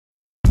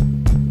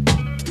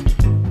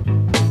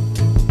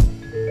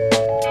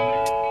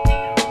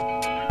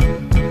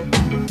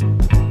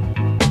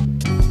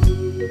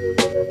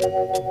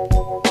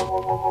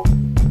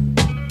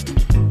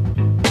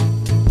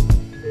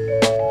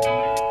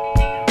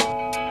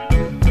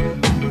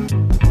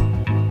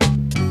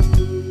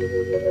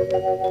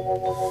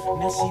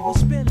was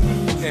spinning.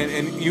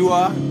 And you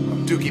are?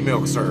 Dookie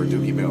Milk, sir.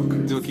 Dookie Milk.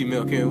 Dookie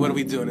Milk. And what are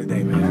we doing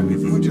today, man?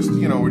 We're just,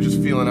 we're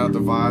just feeling out the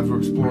vibes. We're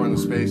exploring the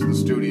space in the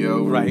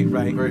studio. Right.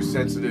 Very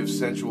sensitive,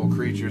 sensual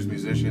creatures,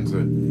 musicians.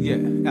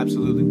 Yeah,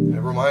 absolutely.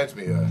 It reminds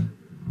me,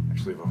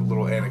 actually, of a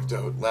little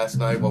anecdote. Last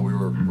night, while we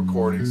were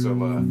recording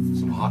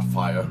some Hot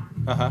Fire,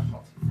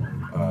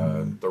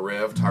 the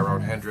Rev,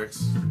 Tyrone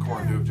Hendricks,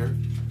 Cornductor,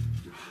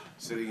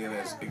 sitting in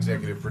as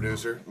executive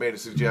producer, made a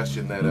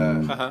suggestion that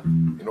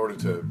in order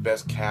to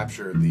best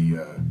capture the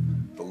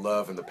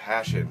love and the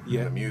passion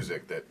in the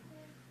music, that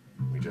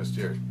we just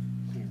here.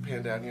 Can you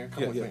pan down here?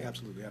 Come with me.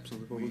 Absolutely.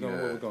 Where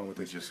we're going with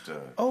this? Just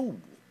oh,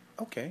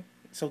 okay.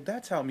 So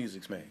that's how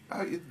music's made.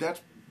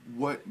 That's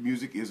what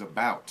music is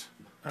about.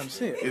 I'm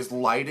saying is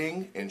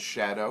lighting and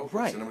shadow,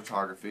 right.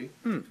 Cinematography,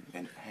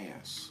 and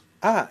ass.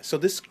 So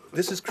this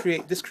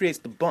creates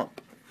the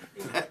bump.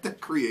 That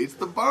creates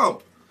the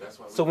bump.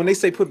 So when they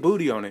say put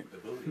booty on it,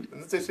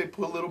 and they say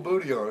put a little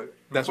booty on it.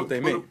 That's what they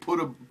mean.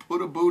 Put a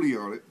booty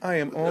on it. I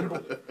am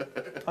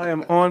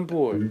on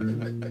board.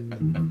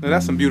 Now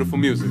that's some beautiful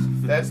music.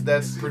 That's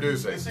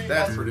producing.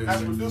 That's producing.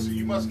 As a producer,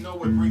 you must know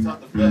what brings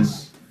out the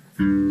best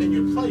in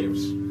your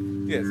players.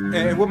 Yes.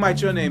 And what might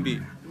your name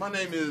be? My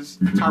name is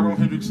Tyrone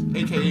Hendricks,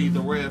 a.k.a.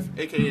 The Rev,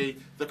 a.k.a.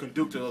 the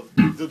conductor of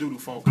the Doo Doo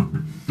Funk.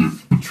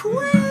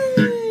 Train!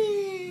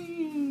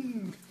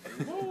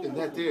 And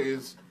that there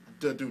is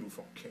the Doo Doo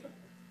Funk King.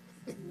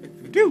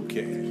 Duke.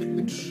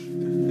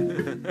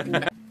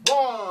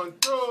 1,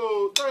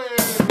 2, 3.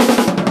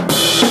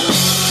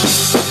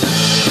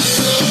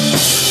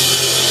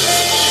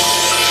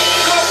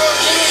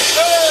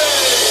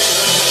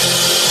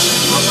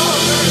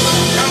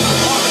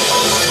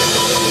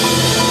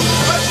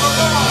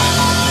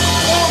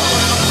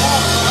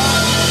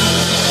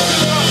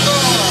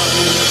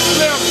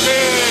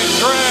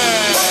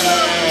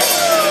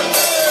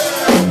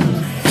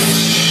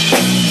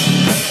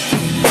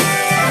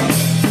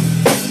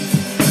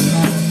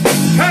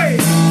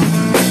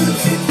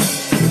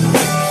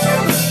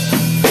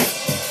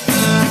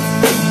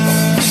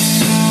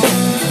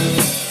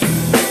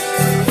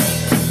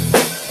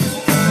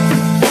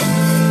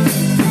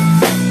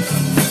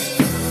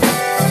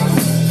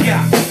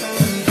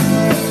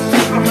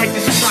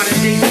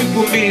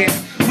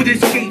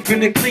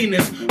 The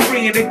cleaners,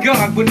 praying to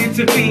God would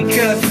intervene,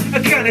 cause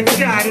I kinda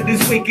tired of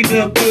this waking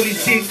up early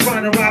shit,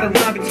 trying to ride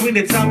around between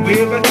the time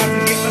where I got to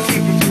get my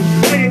sleep into.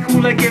 Playing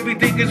cool like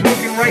everything is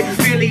working right,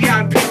 really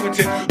I'm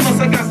parenting. Plus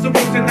I got some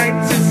work tonight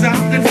since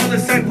I'm the other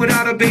side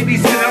without a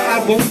babysitter.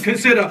 I won't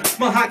consider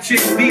my hot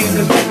chick being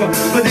the stripper,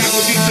 but that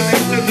would be some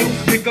interlude.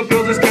 Pick up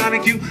girls that's kinda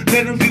cute,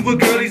 let them do what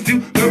girlies do.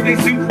 Birthday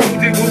suit,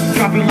 who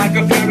dropping like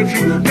a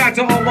parachute. Back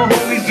to all my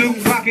homies do,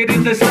 rocket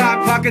in the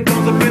side pocket,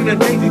 those up in the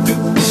daisy do.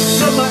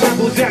 Summer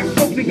apple jack,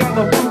 folks they got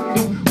my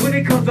boot. When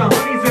it comes to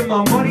honeys and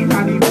my money,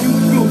 I need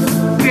two.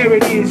 There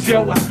it is,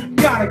 yo, I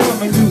gotta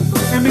come and do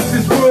and mix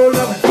this world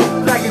up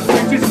like it's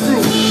just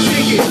true.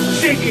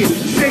 Shake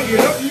it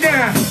up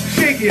now.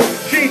 Shake it,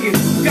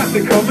 got to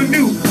come and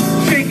do.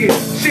 Shake it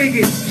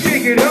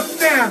up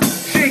now.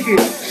 Shake it,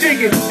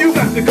 you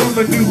got to come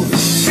and do.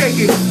 Shake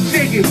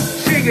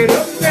it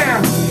up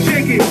now.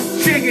 Shake it,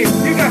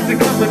 you got to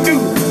come and do.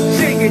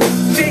 Shake it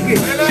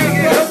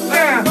up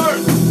now.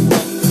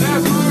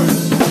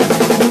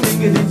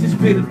 This is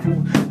pitiful.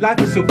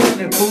 Life is so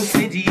wonderful.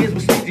 Stingy is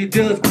what stingy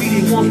does.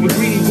 Greedy wants what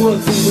greedy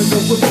was. Doing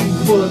up what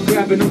people was.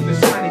 Grabbing up the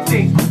shiny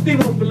things. They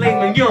won't be lame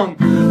and young.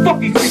 Fuck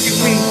these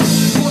chicken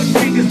wings. 4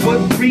 fingers but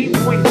 3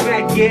 points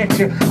back at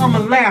ya. I'ma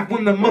laugh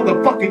when the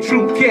motherfucking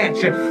truth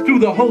catch ya. Through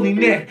the holy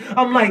net.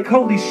 I'm like,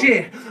 holy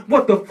shit.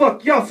 What the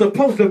fuck y'all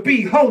supposed to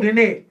be holding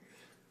it?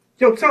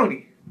 Yo,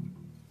 Tony.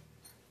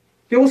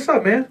 Yo, what's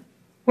up, man?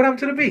 What happened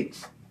to the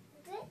beats?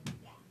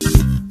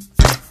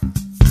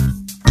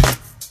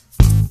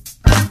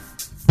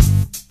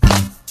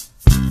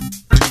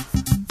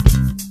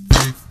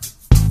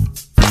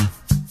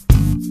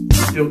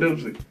 Yo,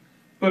 Dipsy,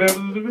 what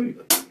happened to the beat?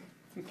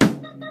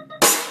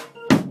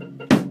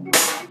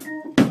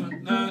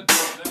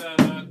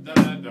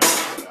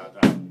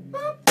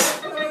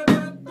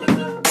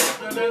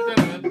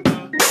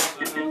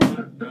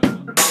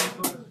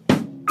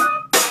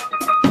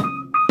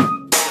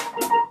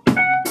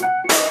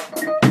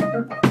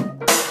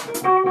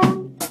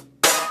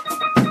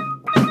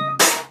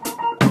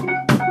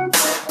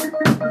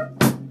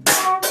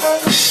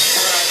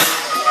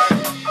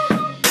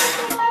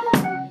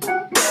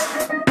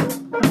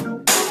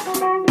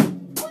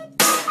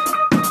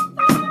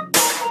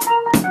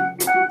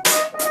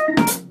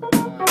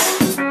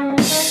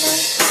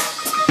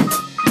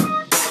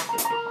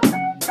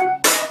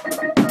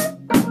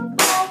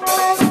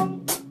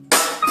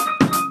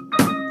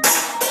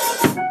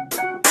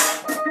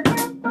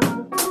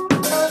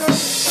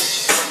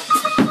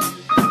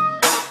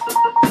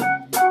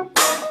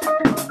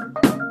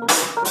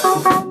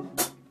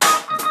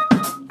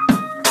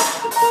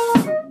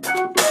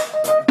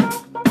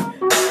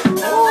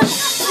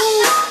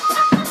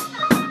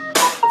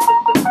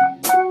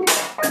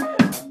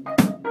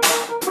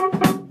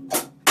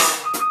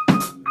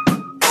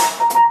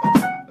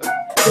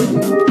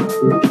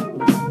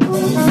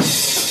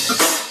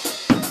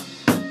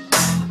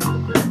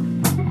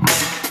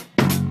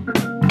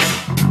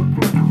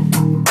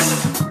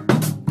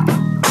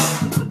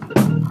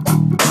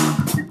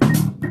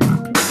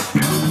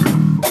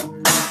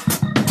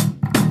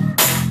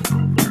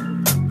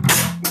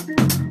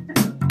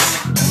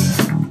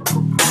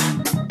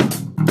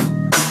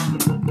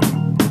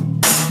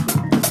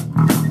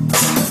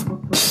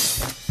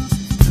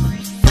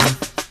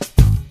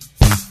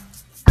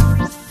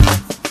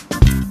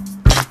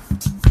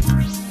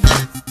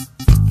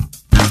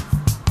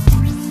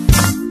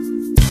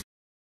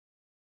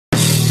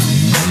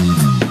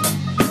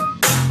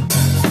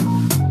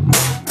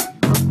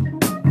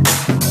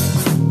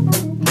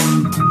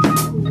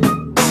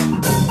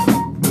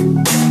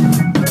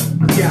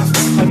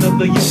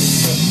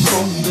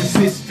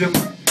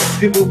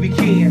 did what we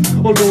can.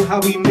 Although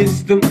how we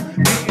missed them,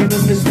 didn't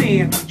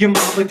understand. Your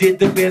mama did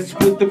the best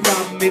with the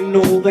problem and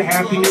all the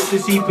happiness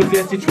that she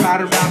possessed to try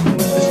to rock with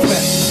the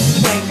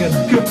stress. Anger,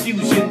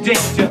 confusion,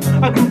 danger.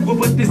 I grew up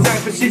with this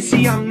type of shit,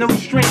 see I'm no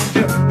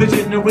stranger. The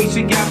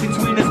generation gap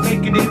between us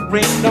making it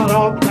rain. Not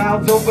all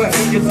clouds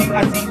overhead, you see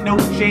I see no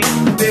change.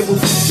 There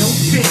will be no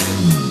change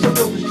for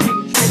those cheap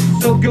tricks.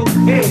 So go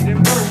ahead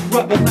and burn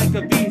rubber like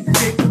a V6.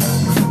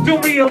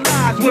 Don't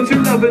realize what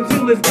you love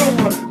until it's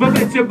gone. But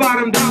let your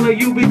bottom dollar,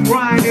 you be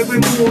crying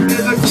every morning.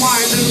 There's a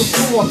quiet little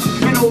storm,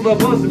 and all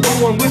of us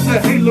born with the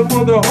halo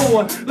for the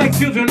horn, like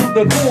children of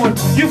the corn.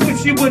 You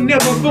wish you were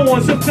never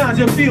born, sometimes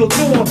you feel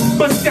torn.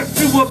 But step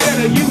to a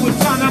better you, it's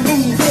time to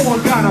move on.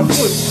 Gotta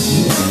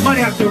push, might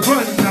have to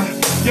run,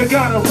 you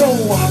gotta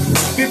roll.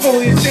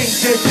 Before you think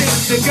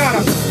you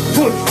gotta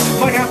push,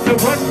 might have to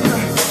run,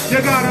 you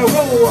gotta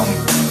roll.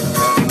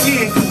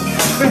 Yeah,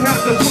 you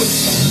have to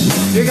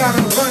push, you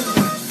gotta run,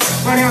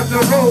 might have to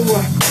roll.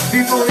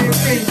 Before you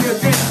think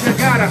you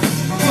gotta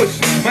push,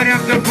 might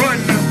have to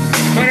run.